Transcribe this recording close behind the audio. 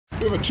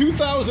We have a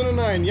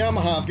 2009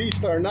 Yamaha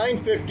Vstar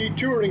 950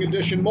 Touring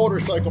Edition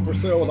motorcycle for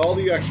sale with all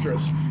the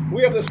extras.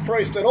 We have this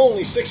priced at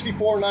only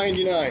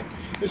 $64.99.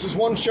 This is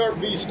one sharp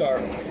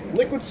Vstar.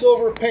 Liquid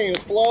silver paint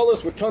is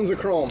flawless with tons of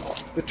chrome.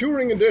 The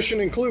Touring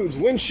Edition includes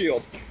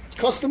windshield,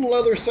 custom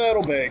leather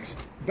saddlebags,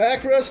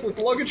 backrest with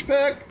luggage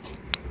pack,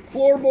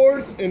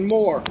 floorboards, and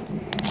more.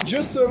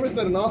 Just serviced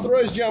at an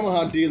authorized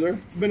Yamaha dealer.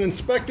 It's been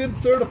inspected,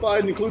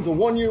 certified, and includes a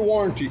 1-year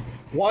warranty.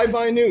 Why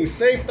buy new?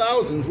 Save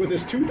thousands with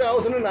this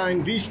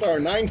 2009 Vstar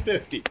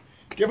 950.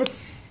 Give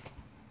us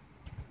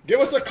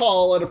a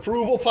call at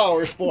Approval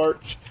Power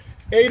Sports,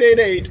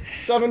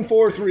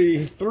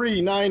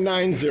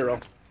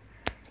 888-743-3990.